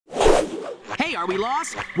Hey, are we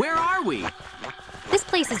lost? Where are we? This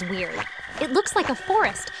place is weird. It looks like a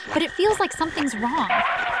forest, but it feels like something's wrong.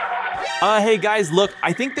 Hey guys, look,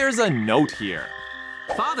 I think there's a note here.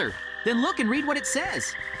 Father, then look and read what it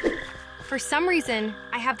says. For some reason,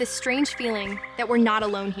 I have this strange feeling that we're not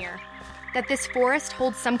alone here. That this forest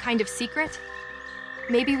holds some kind of secret.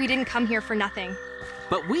 Maybe we didn't come here for nothing.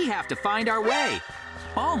 But we have to find our way.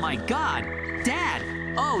 Oh my God, Dad!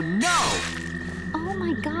 Oh no! Oh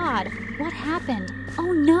my God, what happened?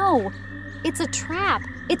 Oh no! It's a trap.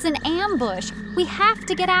 It's an ambush. We have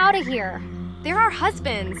to get out of here. They're our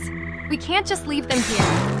husbands. We can't just leave them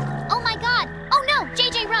here. Oh my God! Oh no!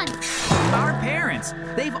 JJ, run! Our parents!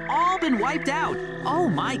 They've all been wiped out! Oh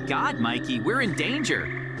my God, Mikey, we're in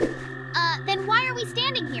danger! Then why are we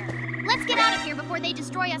standing here? Let's get out of here before they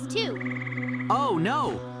destroy us too. Oh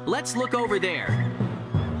no! Let's look over there.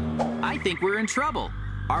 I think we're in trouble.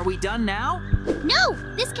 Are we done now?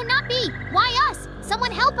 No! This cannot be! Why us?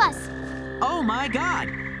 Someone help us! Oh my God!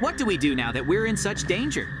 What do we do now that we're in such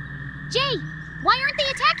danger? Jay, why aren't they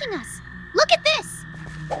attacking us? Look at this!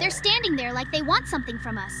 They're standing there like they want something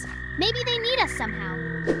from us. Maybe they need us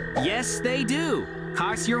somehow. Yes, they do.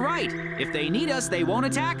 Cos, you're right. If they need us, they won't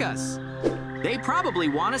attack us. They probably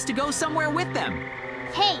want us to go somewhere with them.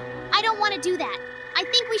 Hey, I don't want to do that. I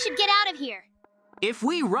think we should get out of here. If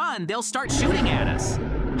we run, they'll start shooting at us.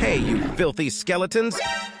 Hey, you filthy skeletons!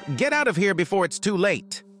 Get out of here before it's too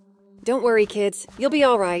late. Don't worry, kids. You'll be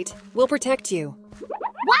all right. We'll protect you.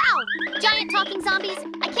 Wow! Giant talking zombies!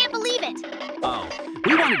 I can't believe it! Oh,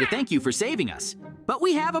 we wanted to thank you for saving us, but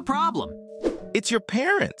we have a problem. It's your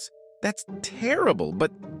parents. That's terrible,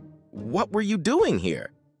 but what were you doing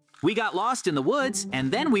here? We got lost in the woods,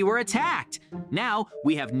 and then we were attacked. Now,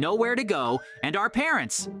 we have nowhere to go, and our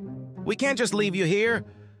parents. We can't just leave you here.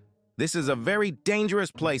 This is a very dangerous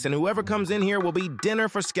place, and whoever comes in here will be dinner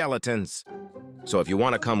for skeletons. So if you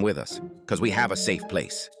want to come with us, because we have a safe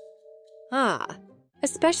place. Ah,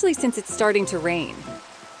 especially since it's starting to rain.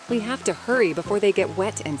 We have to hurry before they get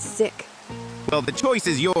wet and sick. Well, the choice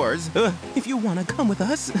is yours. If you want to come with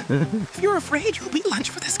us. If you're afraid, you'll be lunch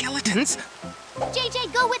for the skeletons.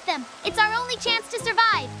 JJ, go with them! It's our only chance to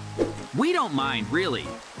survive! We don't mind, really.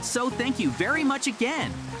 So thank you very much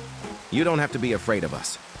again. You don't have to be afraid of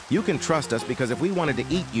us. You can trust us because if we wanted to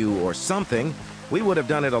eat you or something, we would have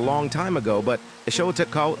done it a long time ago, but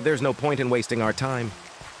there's no point in wasting our time.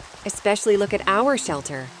 Especially look at our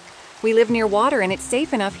shelter. We live near water and it's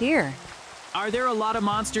safe enough here. Are there a lot of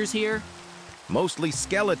monsters here? Mostly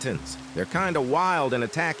skeletons. They're kind of wild and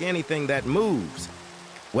attack anything that moves.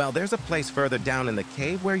 Well, there's a place further down in the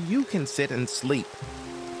cave where you can sit and sleep.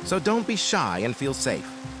 So don't be shy and feel safe.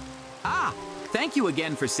 Ah, thank you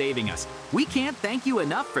again for saving us. We can't thank you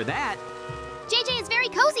enough for that. JJ is very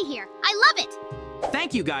cozy here. I love it.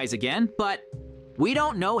 Thank you guys again, but we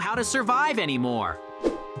don't know how to survive anymore.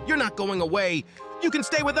 You're not going away. You can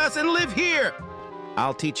stay with us and live here.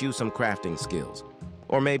 I'll teach you some crafting skills.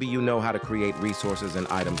 Or maybe you know how to create resources and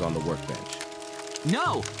items on the workbench.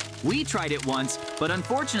 No, we tried it once, but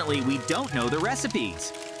unfortunately we don't know the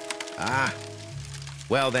recipes. Ah,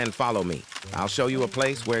 well then follow me. I'll show you a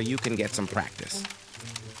place where you can get some practice.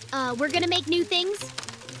 We're gonna make new things?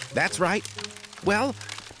 That's right. Well,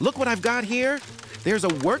 look what I've got here. There's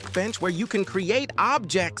a workbench where you can create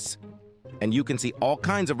objects. And you can see all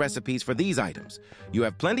kinds of recipes for these items. You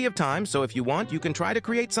have plenty of time, so if you want, you can try to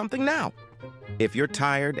create something now. If you're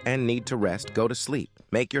tired and need to rest, go to sleep.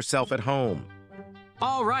 Make yourself at home.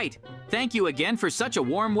 All right. Thank you again for such a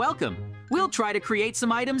warm welcome. We'll try to create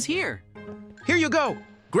some items here. Here you go.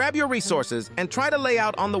 Grab your resources and try to lay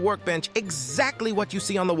out on the workbench exactly what you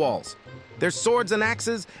see on the walls. There's swords and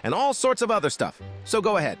axes and all sorts of other stuff. So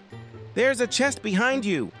go ahead. There's a chest behind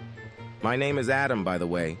you. My name is Adam, by the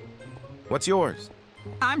way. What's yours?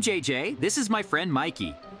 I'm JJ. This is my friend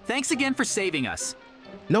Mikey. Thanks again for saving us.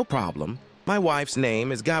 No problem. My wife's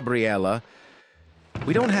name is Gabriella.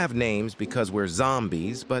 We don't have names because we're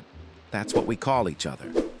zombies, but that's what we call each other.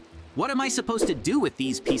 What am I supposed to do with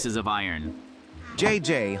these pieces of iron?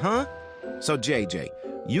 JJ, huh? So JJ,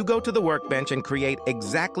 you go to the workbench and create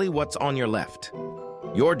exactly what's on your left.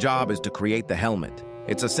 Your job is to create the helmet.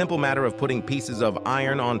 It's a simple matter of putting pieces of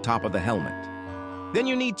iron on top of the helmet. Then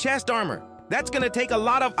you need chest armor. That's gonna take a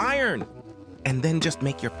lot of iron. And then just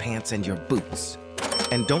make your pants and your boots.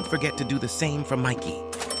 And don't forget to do the same for Mikey.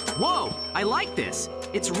 Whoa, I like this.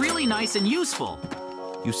 It's really nice and useful.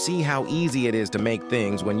 You see how easy it is to make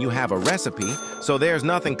things when you have a recipe, so there's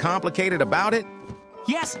nothing complicated about it?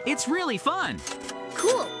 Yes, it's really fun.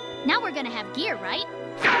 Cool. Now we're gonna have gear, right?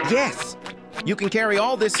 Yes. You can carry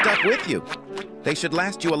all this stuff with you. They should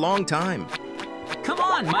last you a long time. Come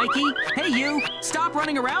on, Mikey. Hey, you. Stop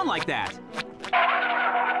running around like that.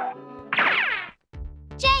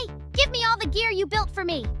 Jay, give me all the gear you built for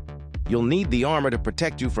me. You'll need the armor to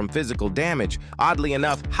protect you from physical damage. Oddly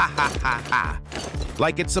enough, ha ha ha ha.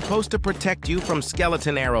 Like it's supposed to protect you from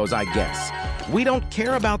skeleton arrows, I guess. We don't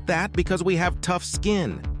care about that because we have tough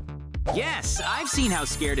skin. Yes, I've seen how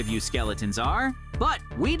scared of you skeletons are. But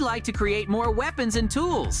we'd like to create more weapons and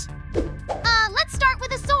tools. Let's start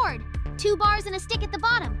with a sword. 2 bars and a stick at the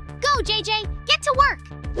bottom. Go, JJ, get to work.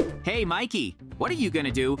 Hey, Mikey, what are you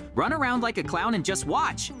gonna do? Run around like a clown and just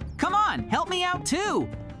watch? Come on, help me out too.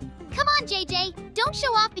 Come on, JJ. Don't show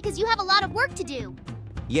off because you have a lot of work to do.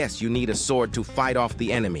 Yes, you need a sword to fight off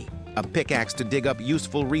the enemy, a pickaxe to dig up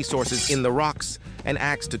useful resources in the rocks, an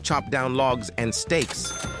axe to chop down logs and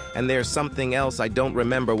stakes. And there's something else I don't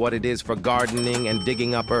remember what it is for gardening and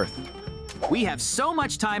digging up earth. We have so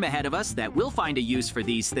much time ahead of us that we'll find a use for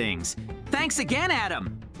these things. Thanks again,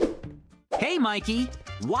 Adam. Hey, Mikey,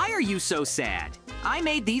 why are you so sad? I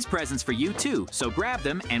made these presents for you too, so grab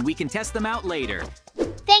them and we can test them out later.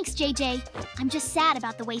 Thanks, JJ. I'm just sad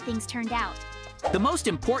about the way things turned out. The most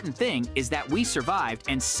important thing is that we survived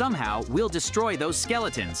and somehow we'll destroy those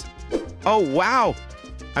skeletons. Oh, wow!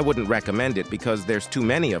 I wouldn't recommend it because there's too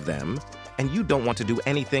many of them, and you don't want to do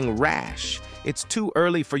anything rash. It's too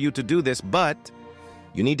early for you to do this, but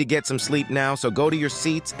you need to get some sleep now, so go to your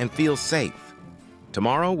seats and feel safe.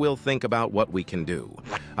 Tomorrow, we'll think about what we can do.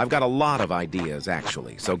 I've got a lot of ideas,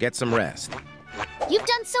 actually, so get some rest. You've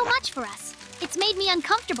done so much for us. It's made me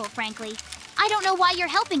uncomfortable, frankly. I don't know why you're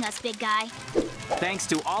helping us, big guy. Thanks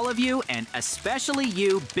to all of you, and especially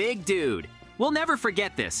you, big dude. We'll never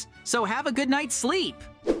forget this, so have a good night's sleep.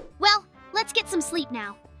 Well, let's get some sleep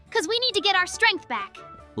now, because we need to get our strength back.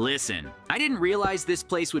 Listen, I didn't realize this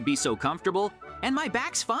place would be so comfortable, and my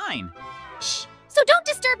back's fine. Shh, so don't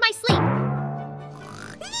disturb my sleep.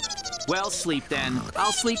 Well, sleep then.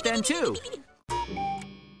 I'll sleep then too.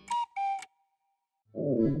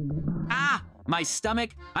 Ah, my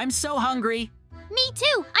stomach. I'm so hungry. Me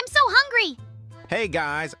too, I'm so hungry. Hey,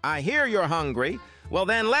 guys, I hear you're hungry. Well,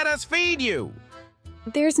 then let us feed you.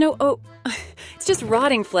 There's no... Oh, it's just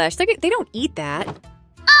rotting flesh. They don't eat that.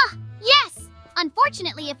 Ah, yes!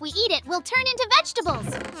 Unfortunately, if we eat it, we'll turn into vegetables.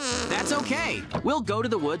 That's okay. We'll go to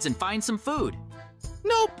the woods and find some food.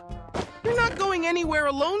 Nope. You're not going anywhere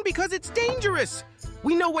alone because it's dangerous.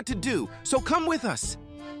 We know what to do, so come with us.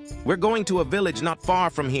 We're going to a village not far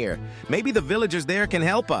from here. Maybe the villagers there can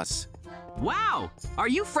help us. Wow! Are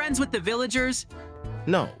you friends with the villagers?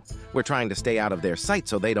 No, we're trying to stay out of their sight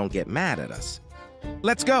so they don't get mad at us.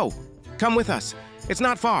 Let's go. Come with us. It's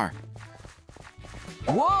not far.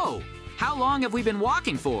 Whoa! How long have we been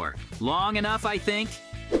walking for? Long enough, I think.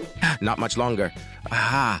 Not much longer.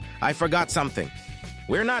 Ah, I forgot something.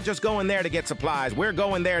 We're not just going there to get supplies. We're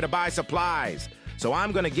going there to buy supplies. So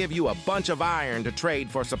I'm going to give you a bunch of iron to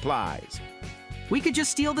trade for supplies. We could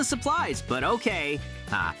just steal the supplies, but okay.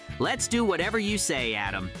 Let's do whatever you say,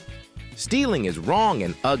 Adam. Stealing is wrong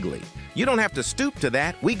and ugly. You don't have to stoop to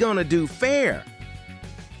that. We gonna do fair.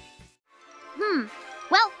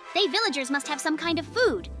 Well, they villagers must have some kind of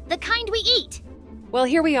food. The kind we eat. Well,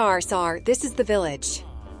 here we are, Sar. This is the village.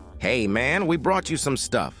 Hey, man, we brought you some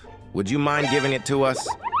stuff. Would you mind giving it to us?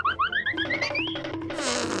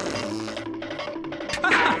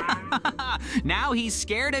 Now he's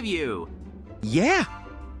scared of you. Yeah.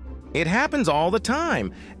 It happens all the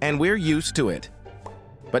time, and we're used to it.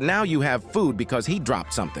 But now you have food because he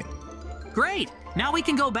dropped something. Great. Now we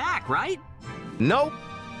can go back, right? Nope.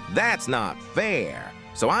 That's not fair.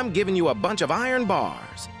 So I'm giving you a bunch of iron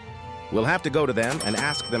bars. We'll have to go to them and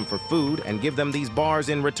ask them for food and give them these bars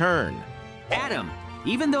in return. Adam,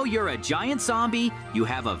 even though you're a giant zombie, you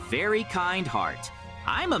have a very kind heart.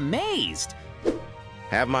 I'm amazed.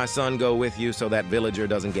 Have my son go with you so that villager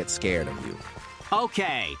doesn't get scared of you.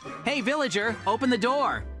 Okay. Hey, villager, open the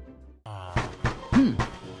door.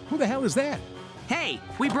 Who the hell is that? Hey,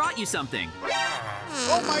 we brought you something.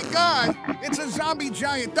 Oh my God! It's a zombie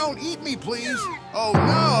giant! Don't eat me, please! Oh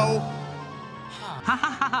no! Ha ha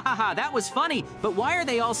ha ha ha, that was funny, but why are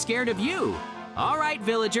they all scared of you? All right,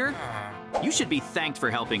 villager. You should be thanked for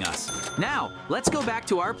helping us. Now, let's go back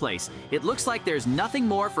to our place. It looks like there's nothing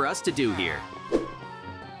more for us to do here.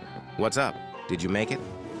 What's up? Did you make it?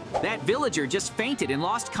 That villager just fainted and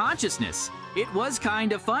lost consciousness. It was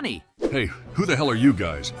kind of funny. Hey, who the hell are you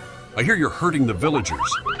guys? I hear you're hurting the villagers.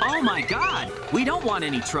 Oh my God, we don't want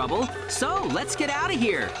any trouble, so let's get out of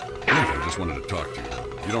here. I just wanted to talk to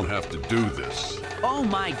you. You don't have to do this. Oh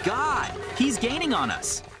my God, he's gaining on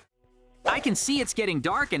us. I can see it's getting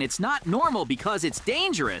dark and it's not normal because it's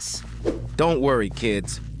dangerous. Don't worry,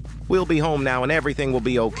 kids. We'll be home now and everything will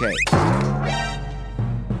be okay.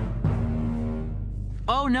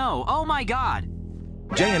 Oh no, oh my God.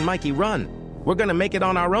 Jay and Mikey, run. We're gonna make it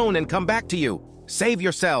on our own and come back to you. Save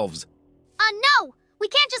yourselves. No! We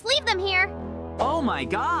can't just leave them here. Oh my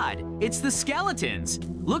God, it's the skeletons.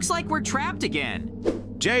 Looks like we're trapped again.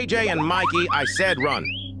 JJ and Mikey, I said run.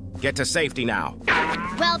 Get to safety now.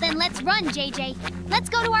 Well then, let's run, JJ. Let's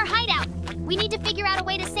go to our hideout. We need to figure out a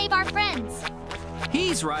way to save our friends.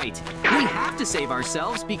 He's right. We have to save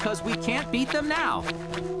ourselves because we can't beat them now.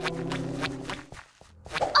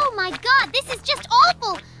 Oh my God, this is just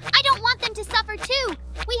awful! I don't want them to suffer too!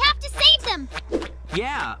 We have to save them!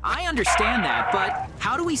 Yeah, I understand that, but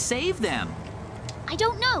how do we save them? I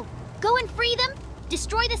don't know. Go and free them,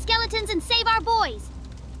 destroy the skeletons, and save our boys.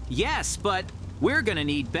 Yes, but we're gonna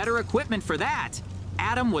need better equipment for that.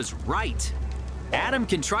 Adam was right. Adam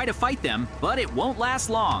can try to fight them, but it won't last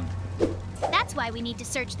long. That's why we need to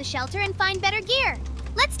search the shelter and find better gear.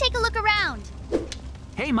 Let's take a look around.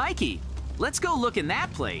 Hey, Mikey, let's go look in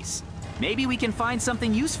that place. Maybe we can find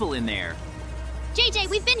something useful in there. JJ,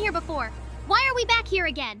 we've been here before. Why are we back here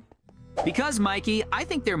again? Because, Mikey, I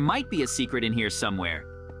think there might be a secret in here somewhere.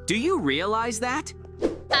 Do you realize that?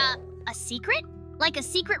 A secret? Like a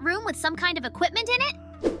secret room with some kind of equipment in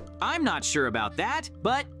it? I'm not sure about that,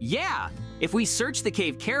 but yeah. If we search the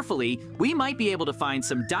cave carefully, we might be able to find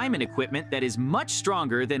some diamond equipment that is much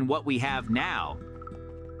stronger than what we have now.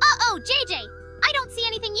 Uh-oh, JJ! I don't see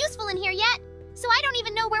anything useful in here yet, so I don't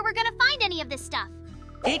even know where we're gonna find any of this stuff.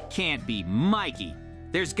 It can't be Mikey.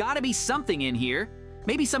 There's gotta be something in here.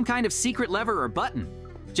 Maybe some kind of secret lever or button.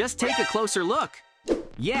 Just take a closer look.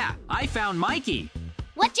 Yeah, I found Mikey.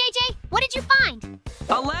 What, JJ? What did you find?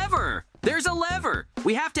 A lever! There's a lever!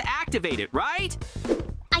 We have to activate it, right?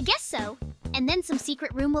 I guess so. And then some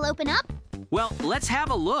secret room will open up? Well, let's have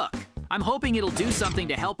a look. I'm hoping it'll do something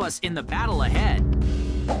to help us in the battle ahead.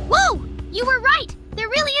 Whoa! You were right! There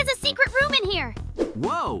really is a secret room in here!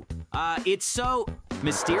 Whoa! It's so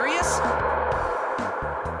mysterious?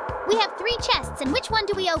 We have 3 chests, and which one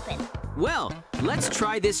do we open? Well, let's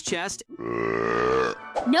try this chest.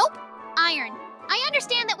 Nope. Iron. I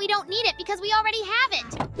understand that we don't need it because we already have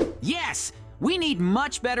it. Yes! We need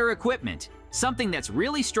much better equipment. Something that's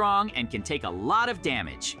really strong and can take a lot of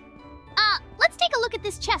damage. Let's take a look at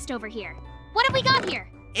this chest over here. What have we got here?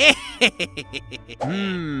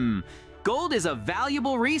 Gold is a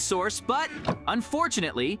valuable resource, but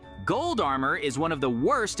unfortunately, gold armor is one of the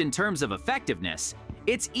worst in terms of effectiveness.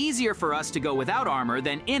 It's easier for us to go without armor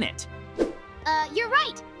than in it. You're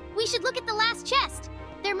right. We should look at the last chest.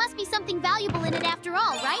 There must be something valuable in it after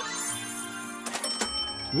all, right?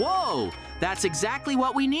 Whoa! That's exactly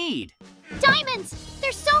what we need. Diamonds!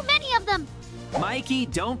 There's so many of them! Mikey,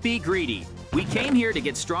 don't be greedy. We came here to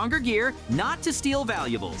get stronger gear, not to steal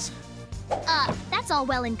valuables. That's all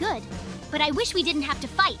well and good. But I wish we didn't have to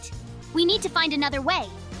fight. We need to find another way.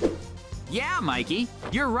 Yeah, Mikey,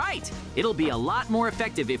 you're right. It'll be a lot more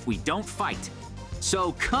effective if we don't fight.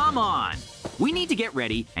 So come on. We need to get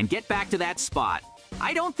ready and get back to that spot.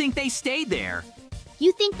 I don't think they stayed there.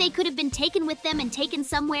 You think they could have been taken with them and taken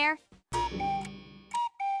somewhere?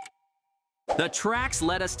 The tracks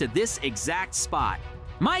led us to this exact spot.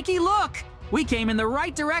 Mikey, look! We came in the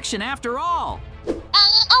right direction after all.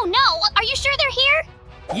 Oh no! Are you sure they're here?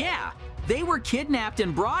 Yeah, they were kidnapped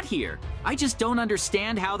and brought here. I just don't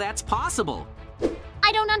understand how that's possible.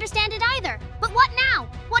 I don't understand it either. But what now?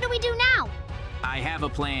 What do we do now? I have a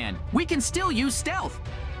plan. We can still use stealth.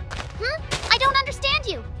 I don't understand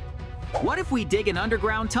you. What if we dig an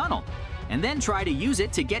underground tunnel and then try to use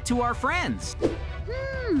it to get to our friends?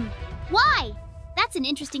 Why? That's an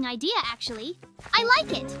interesting idea, actually. I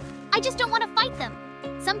like it. I just don't want to fight them.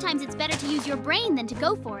 Sometimes it's better to use your brain than to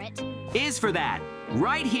go for it. Is for that,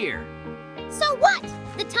 right here. So what?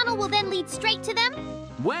 The tunnel will then lead straight to them?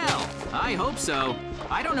 Well, I hope so.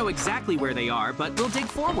 I don't know exactly where they are, but we'll dig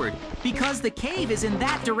forward because the cave is in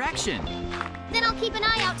that direction. Then I'll keep an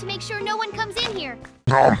eye out to make sure no one comes in here.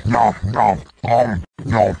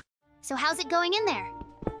 So how's it going in there?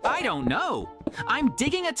 I don't know. I'm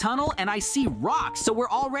digging a tunnel and I see rocks, so we're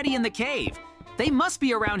already in the cave. They must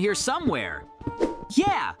be around here somewhere.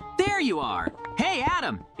 Yeah, there you are. Hey,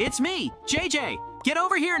 Adam, it's me, JJ. Get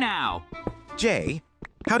over here now. Jay,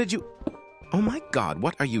 how did you... Oh my God,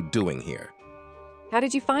 what are you doing here? How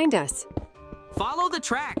did you find us? Follow the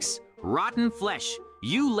tracks. Rotten flesh.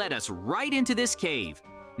 You led us right into this cave.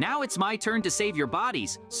 Now it's my turn to save your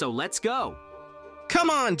bodies, so let's go. Come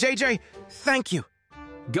on, JJ. Thank you.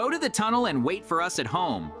 Go to the tunnel and wait for us at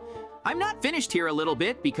home. I'm not finished here a little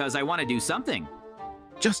bit because I want to do something.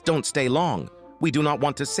 Just don't stay long. We do not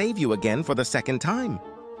want to save you again for the second time.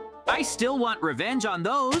 I still want revenge on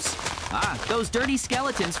those. Those dirty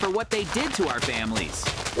skeletons for what they did to our families.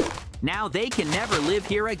 Now they can never live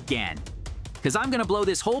here again. Because I'm gonna blow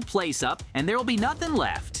this whole place up and there'll be nothing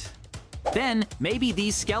left. Then maybe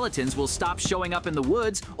these skeletons will stop showing up in the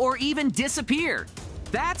woods or even disappear.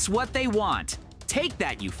 That's what they want. Take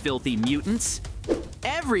that, you filthy mutants.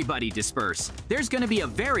 Everybody disperse. There's gonna be a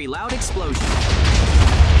very loud explosion.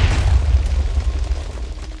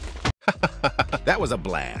 That was a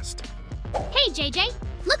blast. Hey, JJ.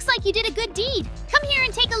 Looks like you did a good deed. Come here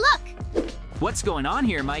and take a look. What's going on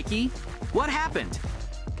here, Mikey? What happened?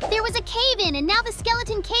 There was a cave-in, and now the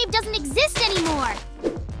skeleton cave doesn't exist anymore.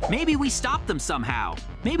 Maybe we stopped them somehow.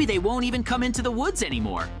 Maybe they won't even come into the woods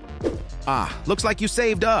anymore. Looks like you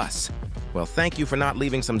saved us. Well, thank you for not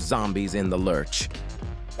leaving some zombies in the lurch.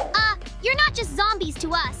 You're not just zombies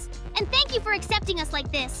to us. And thank you for accepting us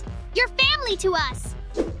like this. You're family to us.